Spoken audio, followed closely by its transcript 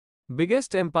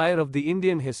Biggest empire of the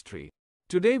Indian history.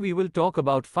 Today we will talk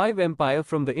about 5 empires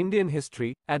from the Indian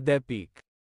history at their peak.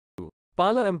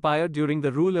 Pala Empire during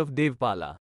the rule of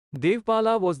Devpala.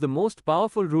 Devpala was the most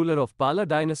powerful ruler of Pala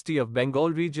dynasty of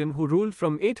Bengal region who ruled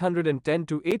from 810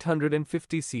 to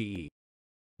 850 CE.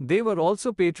 They were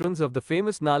also patrons of the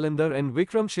famous Nalanda and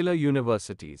Vikramshila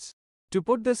universities. To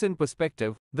put this in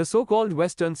perspective, the so-called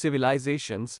Western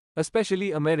civilizations,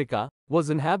 especially America, was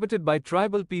inhabited by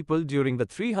tribal people during the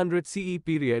 300 CE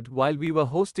period while we were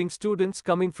hosting students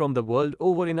coming from the world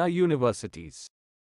over in our universities.